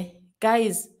titsamwe here.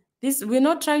 Guys, this, we're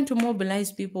not trying to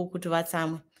mobilize people kuti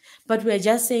vatsamwe, but we're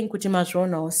just saying kuti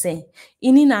mazvionawo sei.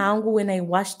 Inini hangu, when I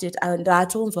watched it,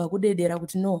 ndatonzwa kudedera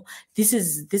kuti no, this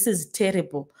is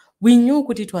terrible. We knew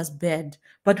that it was bad,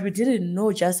 but we didn't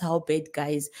know just how bad,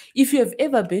 guys. If you have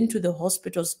ever been to the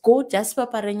hospitals, go just go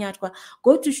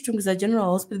to Chitungwiza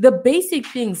General Hospital. The basic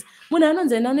things,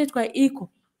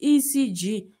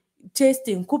 ECG,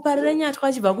 testing,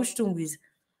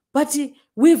 but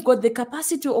we've got the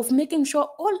capacity of making sure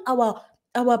all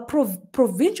our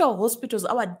provincial hospitals,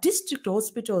 our district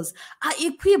hospitals are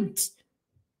equipped.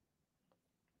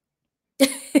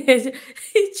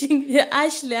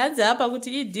 Ashley hanzi apa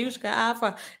kuti idhi kusvika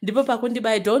afa ndipo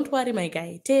pakundibai. Don't worry my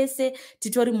guy, tese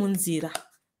titori munzira.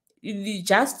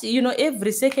 Just,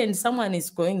 every second someone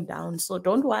is going down, so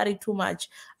don't worry too much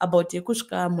about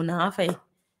kusvika munhu afa,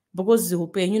 because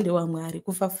upenyu ndewamwari,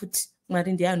 kufa futi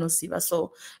mwari ndiye anoziva.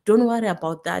 So don't worry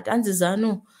about that. Hanzi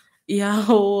zano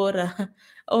yaora.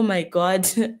 Oh my God,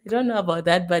 I don't know about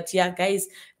that, but yeah, guys,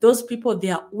 those people,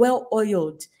 they are well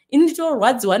oiled.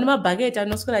 Initorwadziwa nemabhaketi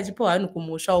anoswera achipiwa vanhu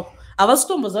kumusha uko. Havasi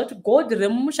kutomboziva kuti gold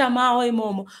remumusha mavo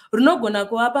imomo rinogona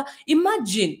kuvapa.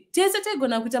 Imagine tese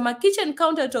taigona kuita makitchen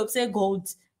countertops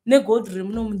egold negold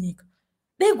remuno munyika.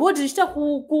 Dei gold richiita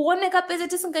kuoneka pese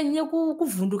tisinganyanye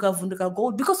kuvhunduka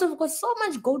gold, because we've got so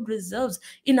much gold reserves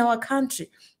in our country.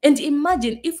 And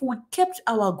imagine if we kept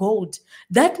our gold,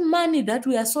 that money that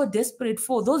we are so desperate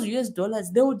for, those US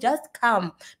dollars, they would just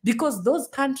come, because those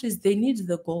countries, they need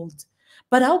the gold.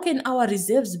 But how can our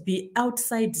reserves be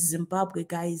outside Zimbabwe,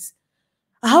 guys?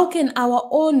 How can our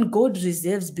own gold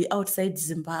reserves be outside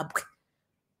Zimbabwe?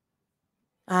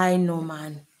 I know,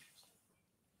 man.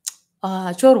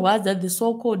 Chorwadza, the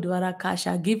so-called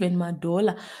Varakasha, given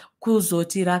Madola,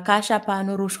 Kuzoti Rakasha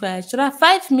Panorushka,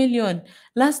 5 million.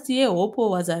 Last year, Oppo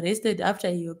was arrested after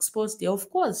he exposed it. Of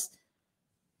course.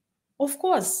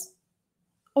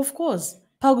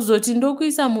 Pakuzoti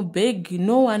ndokuisa mubag,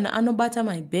 no one anobata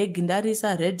my bag,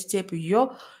 ndarisa red tape. You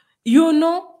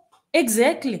know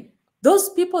exactly. Those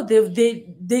people,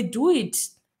 they do it.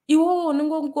 Iwo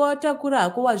unongotakura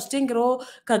hako wazvitengerawo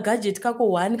kagadget kako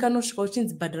 1 kanosvika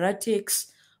uchinzi bhadhara tax.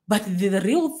 But the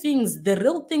real things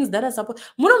that are supposed,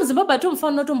 muno muZimbabwe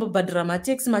tomufanira tombobhadhara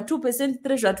matax, 2%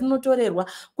 threshold atunotorerwa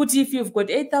kuti if you've got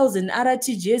 8,000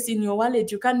 RTGS in your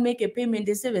wallet, you can't make a payment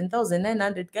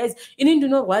 7,900. Guys, ini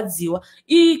ndinorwadziwa.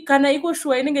 Kana iko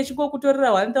shuwa inenge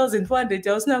chikokutorera 1,400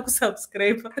 yausina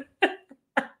kusubscribe.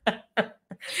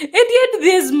 And yet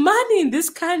there's money in this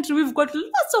country. We've got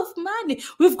lots of money.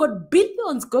 We've got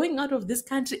billions going out of this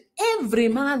country every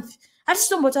month.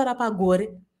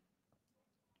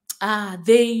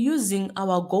 They're using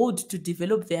our gold to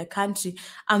develop their country.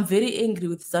 I'm very angry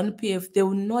with ZANU-PF. They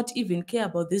will not even care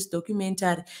about this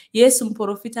documentary. Yes,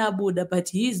 Mporofita Abuda, but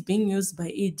he is being used by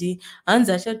ED.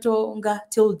 Anza chatonga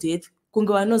till death.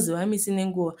 Power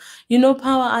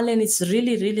Allen, it's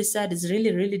really, really sad. It's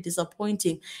really, really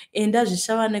disappointing. And as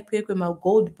my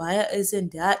gold buyer is in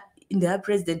their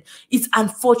president. It's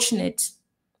unfortunate.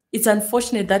 It's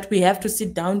unfortunate that we have to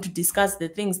sit down to discuss the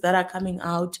things that are coming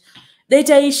out.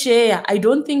 Later, share. I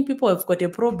don't think people have got a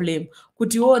problem.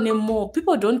 kuti ione more.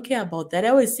 People don't care about that. I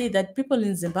always say that people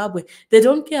in Zimbabwe, they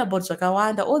don't care about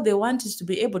zvakawanda. All they want is to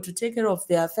be able to take care of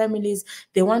their families.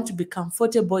 They want to be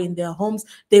comfortable in their homes.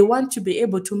 They want to be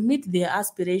able to meet their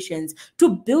aspirations, to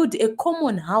build a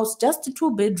common house, just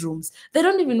 2 bedrooms. They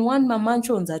don't even want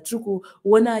mamanchons achiva.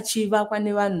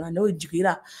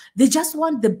 They just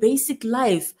want the basic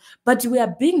life. But we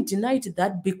are being denied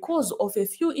that because of a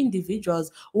few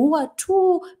individuals who are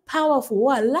too powerful, who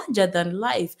are larger than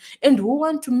life, and who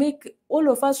want to make all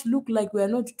of us look like we are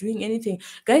not doing anything.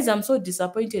 Guys, I'm so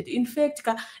disappointed. In fact,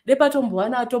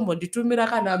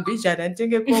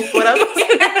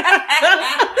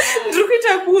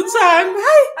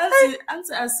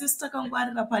 asister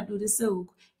kangwarira padure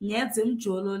sehuku nyaya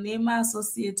dzemujolo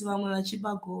nemaasociate vamwe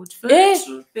vachipa gold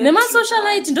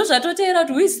nemasocialite ndozvatoteera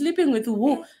kuti who is sleeping with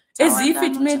who as if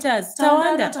it matters.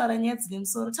 Tawanda taura nyaya dzine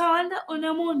musoro. Tawanda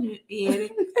une munhu here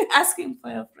asking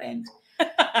for your friend.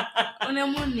 Une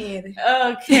munhu here.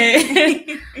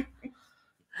 Okay.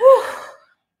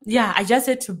 Yeah, I just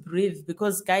had to breathe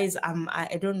because, guys,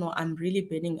 I don't know, I'm really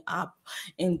burning up.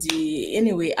 And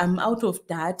anyway, I'm out of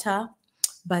data.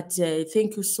 But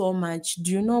thank you so much.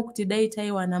 Do you know today very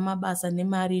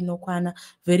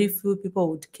few people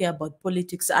would care about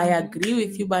politics. I agree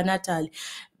with you, Banatal.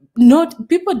 Not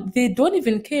people, they don't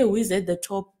even care who is at the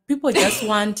top. People just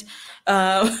want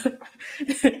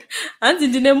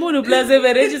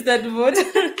registered vote.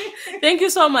 Thank you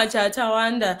so much,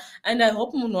 Tawanda. And I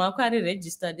hope Munwaka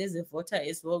registered as a voter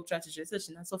as well.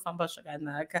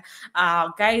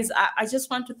 Guys, I just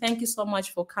want to thank you so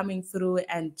much for coming through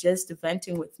and just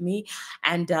venting with me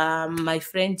and my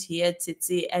friend here,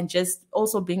 Tese, and just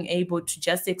also being able to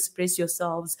just express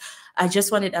yourselves. I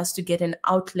just wanted us to get an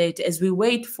outlet as we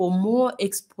wait for more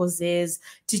exposés.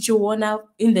 Tichuona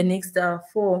in the next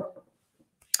 4.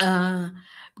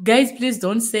 Guys, please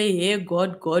don't say, hey,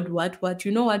 God, what.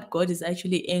 You know what? God is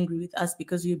actually angry with us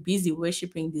because we're busy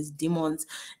worshiping these demons,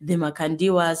 the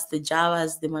Makandiwas, the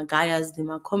Javas, the Magayas, the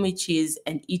Makomichis,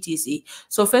 and etc.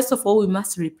 So first of all, we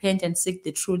must repent and seek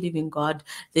the true living God.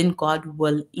 Then God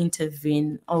will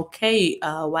intervene. Okay,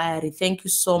 Waiari, thank you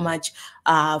so much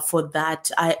for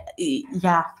that.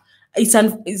 It's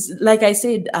like I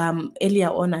said earlier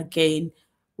on again,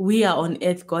 we are on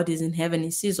earth, God is in heaven, he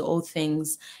sees all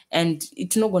things, and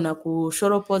it's not gonna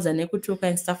shoropods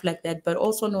and stuff like that, but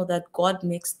also know that God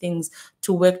makes things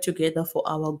to work together for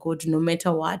our good no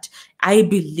matter what. I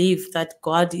believe that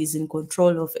God is in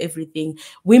control of everything.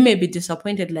 We may be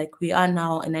disappointed like we are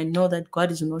now, and I know that God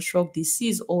is not shocked. He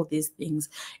sees all these things,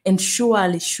 and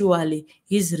surely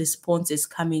his response is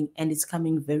coming, and it's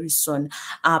coming very soon.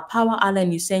 Power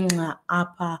Alan, you saying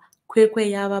apa kwekwe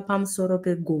yava pamusoro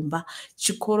pegomba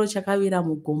chikoro chakavira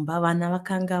mugomba vana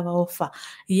vakanga vaofa,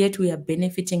 yet we are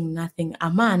benefiting nothing.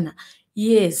 Amana,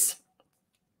 yes,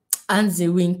 anzi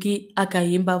winki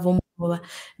akaimba vomova.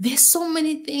 There's so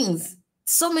many things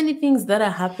that are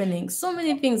happening,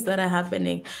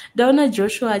 Donna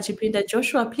Joshua Chipinda.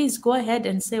 Joshua, please go ahead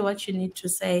and say what you need to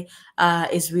say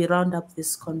as we round up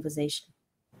this conversation.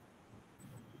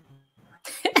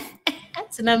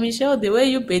 Tina Michelle, the way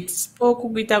you spoke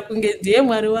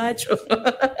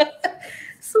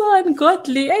so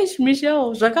ungodly. Hey,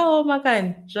 Michelle,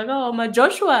 Joshua,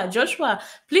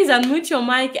 please unmute your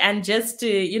mic and just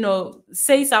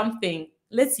say something.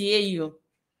 Let's hear you.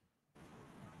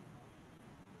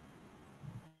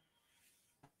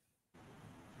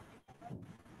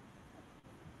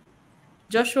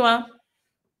 Joshua,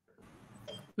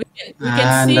 we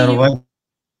can see you.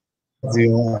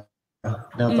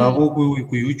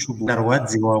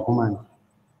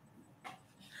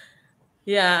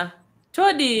 Yeah.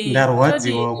 Todi.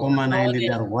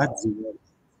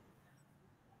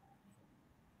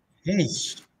 Hey.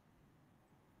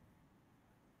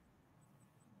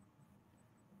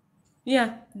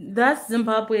 Yeah, that's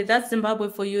Zimbabwe. That's Zimbabwe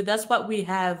for you. That's what we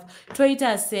have.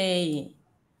 Twitter say,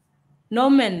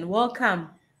 Norman,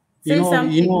 welcome. Say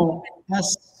something.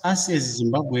 Us as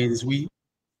Zimbabweans, we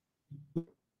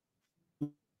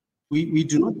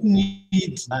do not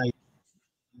need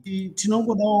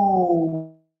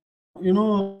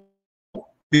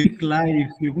big life.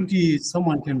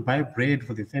 Someone can buy bread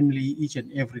for the family each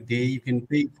and every day. You can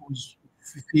pay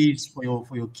fees for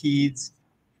your kids.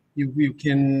 You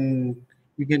can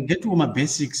get all my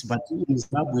basics, but in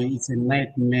Zimbabwe it's a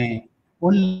nightmare.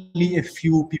 Only a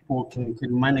few people can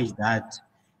manage that.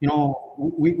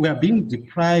 We are being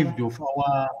deprived of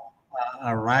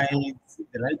our rights,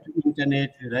 the right to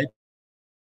internet, the right.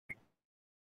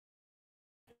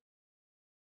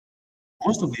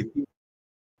 Most of the people,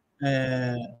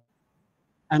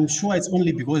 I'm sure it's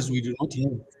only because we do not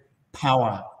have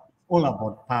power. All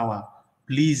about power.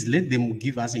 please let them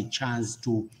give us a chance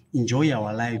to enjoy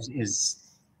our lives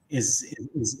as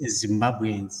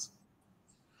Zimbabweans.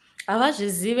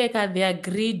 Avazvizive they are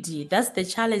greedy. That's the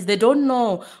challenge. They don't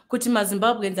know kuti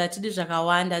maZimbabweans atidi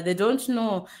zvakawanda. They don't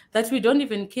know that we don't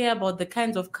even care about the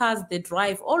kinds of cars they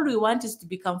drive. All we want is to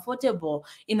be comfortable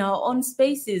in our own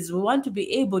spaces. We want to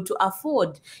be able to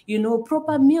afford,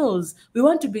 proper meals. We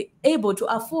want to be able to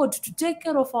afford to take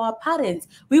care of our parents.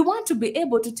 We want to be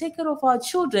able to take care of our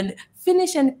children,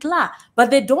 finish and clear.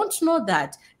 But they don't know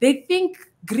that. They think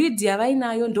greed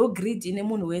yavainayo ndo greed ine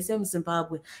munhu wese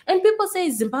muZimbabwe. And people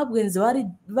say Zimbabweans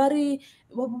very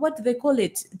what do they call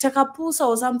it, takapusa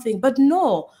or something, but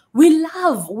no, we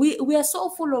are so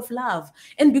full of love,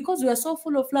 and because we are so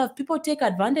full of love, people take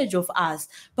advantage of us.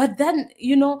 But then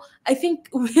I think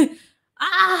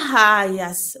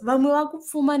yes, vamwe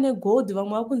vakupfuma negold,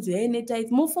 vamwe vakunzi yai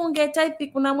netithe, mufunge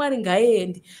tithe kuna Mwari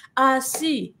ngaiendi,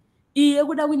 asi iye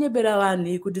kuda kunyepera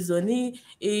vanhu kuti zoni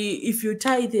if you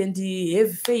tithe and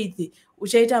have faith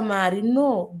uchaita mari.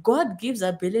 No, God gives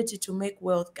ability to make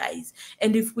wealth, guys,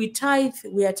 and if we tithe,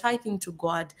 we are tithing to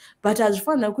God. But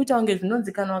hazvifanira kuita kunge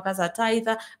zvinonzi kana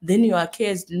wakasatitha then you are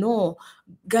cursed. No,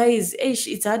 guys,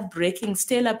 it's heartbreaking.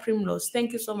 Stella Primrose,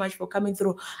 thank you so much for coming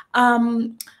through.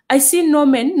 I see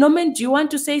Norman. Norman, do you want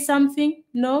to say something?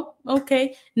 No?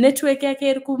 Okay. Network yake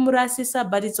iri kumurasisa,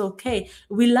 but it's okay.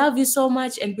 We love you so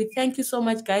much, and we thank you so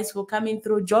much, guys, for coming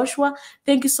through. Joshua,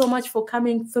 thank you so much for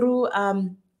coming through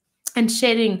and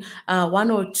sharing one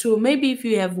or two. Maybe if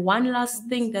you have one last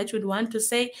thing that you'd want to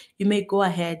say, you may go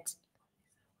ahead.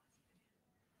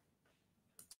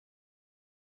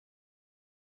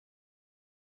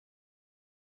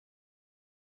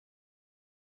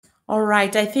 All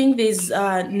right, I think there's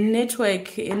network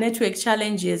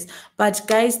challenges, but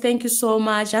guys, thank you so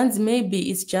much. And maybe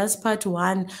it's just part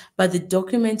one, but the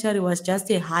documentary was just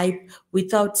a hype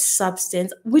without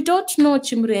substance. We don't know,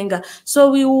 Chimrenga,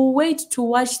 so we will wait to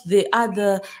watch the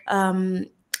other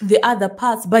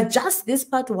parts, but just this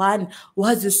part one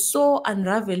was so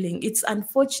unraveling. It's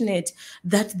unfortunate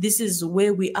that this is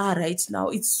where we are right now.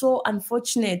 It's so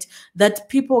unfortunate that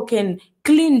people can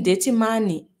clean dirty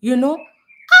money,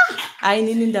 I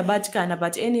need the Vatican,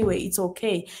 but anyway, it's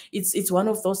okay. It's one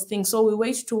of those things. So we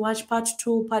wait to watch part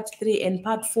 2, part 3, and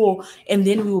part 4, and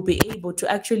then we will be able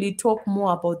to actually talk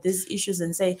more about these issues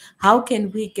and say, how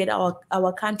can we get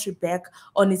our country back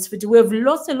on its feet? We have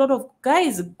lost a lot of,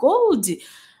 guys, gold.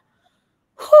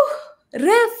 4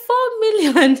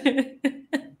 million.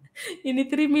 In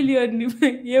 3 million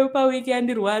per week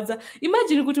yandirwadza.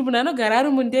 Imagine kuti munhu anogara ari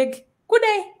mundege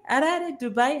kudai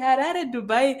Harare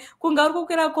Dubai kunga uri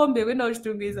kukwira kombe kuenda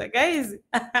kuchitungisa. Guys,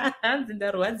 hanzi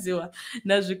ndarwadziwa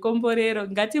nazvikomborero.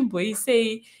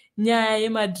 Ngatimboisei nyaya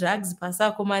yemadrugs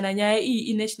pasakomana. Nyaya iyi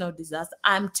inational disaster.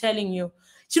 I'm telling you,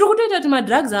 chiri kutoita kuti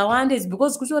madrugs awande is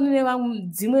because kuchione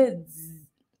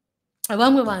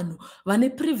vamwe vanhu vane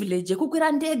privilege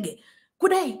yekukwira ndege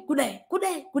kudai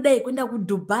kuenda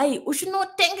kuDubai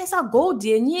uchinotengesa gold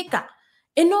yenyika,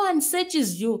 and no one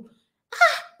searches you.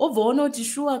 Obva ona kuti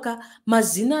shuwa ka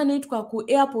mazino anoitwa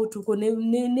kuairport uko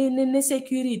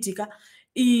nesecurity ka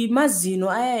mazino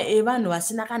aya evanhu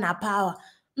vasina kana power.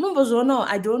 Unombozvoonawo,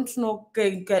 I don't know,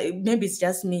 maybe it's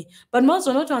just me, but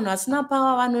mazoona kuti vanhu vasina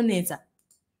power vanonetsa.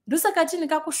 Ndosaka tini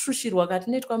kakushushirwa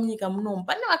katinoitwa munyika munomu.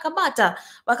 Pane vakabata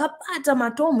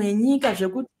matomu enyika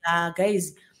zvekuti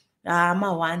guys,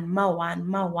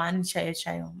 ma1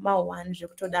 chaiyo ma1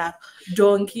 zvekutodaro.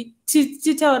 Donki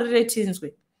titaurire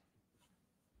tinzwe.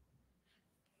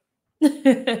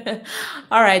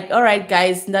 all right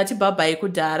guys, ndati bye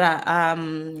kudhara.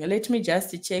 Let me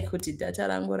just check kuti data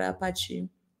rangu rapachi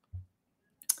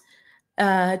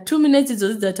 2 minutes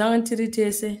idzodzo dzatanga tiri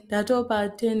tese ndatopa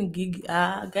 10 gig.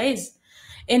 Guys,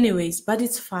 anyways, but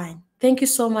it's fine. Thank you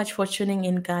so much for tuning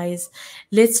in, guys.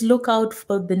 Let's look out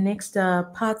for the next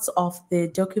parts of the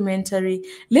documentary.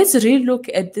 Let's relook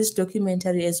at this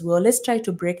documentary as well. Let's try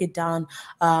to break it down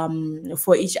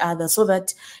for each other so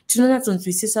that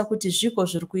tinonyatsonzwisisa kuti zviko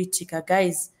zviri kuitika,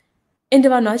 guys. Ende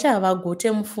vanhu vacho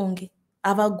havagote mufunge,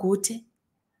 havagote.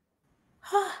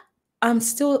 I'm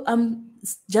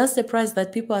just surprised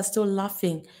that people are still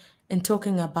laughing and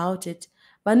talking about it.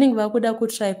 Vanenge vakuda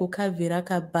kutry kukavhira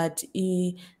ka, but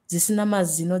dzisina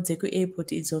mazino dzeku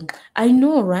airport idzo. I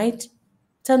know, right?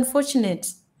 It's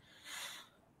unfortunate.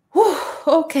 Whew,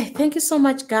 okay, thank you so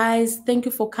much, guys. Thank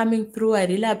you for coming through. I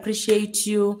really appreciate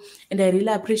you, and I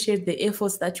really appreciate the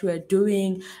efforts that you are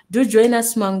doing. Do join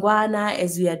us, Mangwana,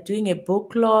 as we are doing a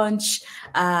book launch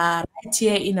right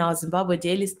here in our Zimbabwe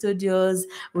Daily Studios.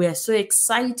 We are so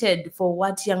excited for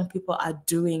what young people are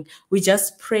doing. We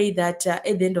just pray that at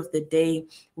the end of the day,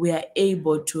 we are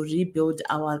able to rebuild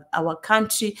our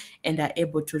country and are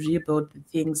able to rebuild the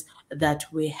things that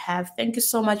we have. Thank you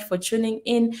so much for tuning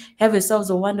in. Have yourselves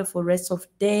a wonderful rest of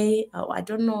day. I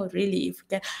don't know really if you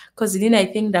can, because then I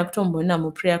think Dr.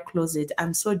 Mbona prayer closet.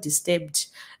 I'm so disturbed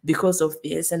because of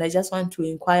this, and I just want to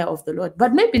inquire of the Lord.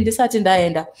 But maybe in this certain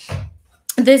end,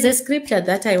 there's a scripture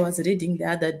that I was reading the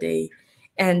other day,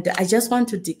 and I just want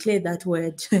to declare that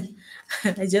word.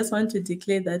 I just want to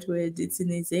declare that word. It's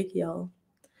in Ezekiel.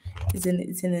 It's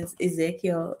in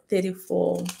Ezekiel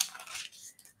 34.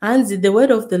 And the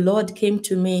word of the Lord came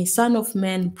to me, Son of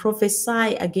man,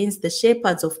 prophesy against the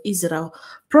shepherds of Israel.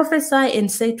 Prophesy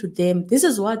and say to them, this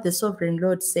is what the sovereign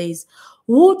Lord says.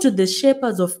 Woe to the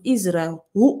shepherds of Israel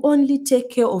who only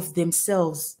take care of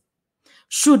themselves.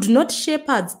 Should not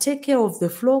shepherds take care of the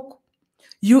flock?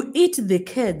 You eat the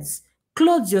kids,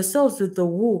 clothe yourselves with the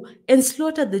wool, and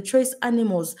slaughter the choice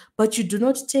animals, but you do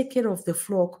not take care of the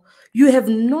flock. You have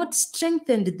not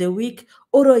strengthened the weak,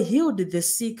 or healed the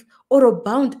sick, or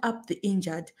bound up the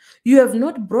injured. You have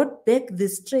not brought back the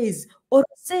strays, or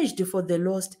searched for the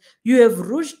lost. You have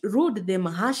ruled them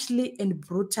harshly and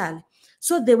brutally.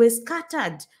 So they were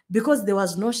scattered because there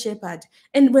was no shepherd.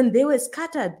 And when they were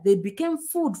scattered, they became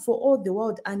food for all the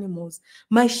wild animals.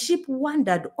 My sheep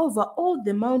wandered over all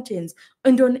the mountains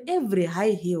and on every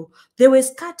high hill. They were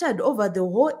scattered over the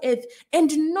whole earth, and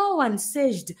no one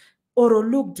searched or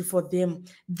looked for them.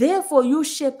 Therefore, you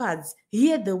shepherds,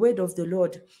 hear the word of the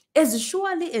Lord. As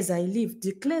surely as I live,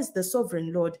 declares the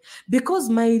sovereign Lord, because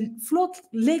my flock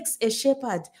lacks a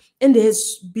shepherd and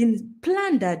has been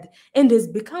plundered and has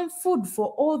become food for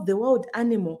all the wild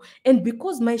animal, and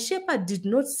because my shepherd did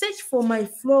not search for my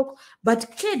flock,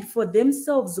 but cared for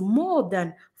themselves more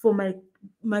than for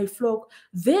my flock.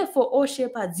 Therefore, O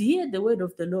shepherds, hear the word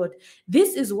of the Lord.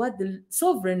 This is what the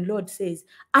sovereign Lord says.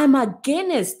 I'm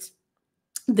against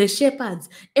the shepherds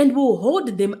and will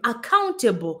hold them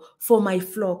accountable for my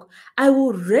flock. I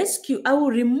will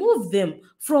remove them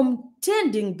from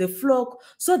tending the flock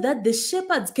so that the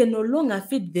shepherds can no longer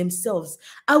feed themselves.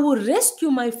 I will rescue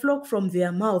my flock from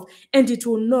their mouth, and it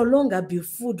will no longer be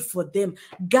food for them.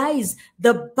 Guys,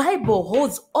 the Bible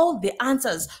holds all the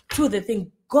answers to the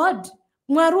thing. God,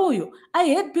 Maruyo,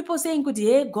 I heard people saying,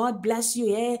 hey, God bless you,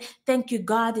 hey, thank you,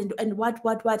 God, and what,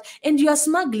 and you are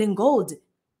smuggling gold.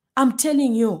 I'm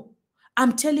telling you,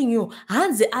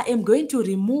 Hanze, I am going to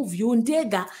remove you,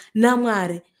 Ndega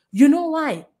Namare. You know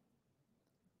why?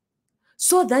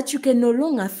 So that you can no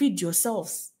longer feed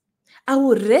yourselves. I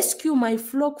will rescue my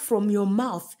flock from your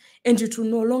mouth, and it will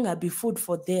no longer be food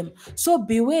for them. So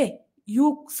beware,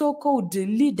 you so-called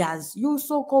leaders, you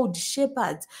so-called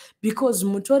shepherds, because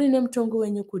mutori nemtongo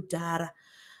wenyu kudara.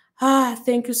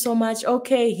 Thank you so much.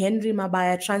 Okay, Henry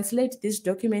Mabaya, translate this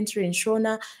documentary in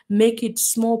Shona, make it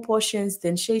small portions,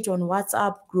 then share it on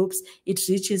WhatsApp groups. It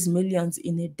reaches millions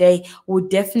in a day. We'll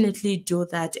definitely do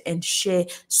that and share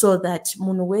so that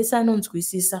munuwesa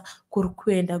nonzwisisa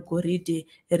kurkwenda goride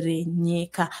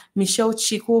renyika. Michelle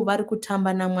Chiku vari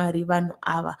kutamba namwari vanhu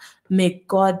ava. May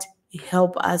God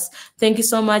help us. Thank you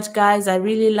so much, guys. I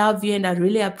really love you and I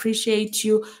really appreciate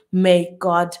you. May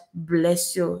God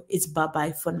bless you. It's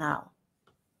bye-bye for now.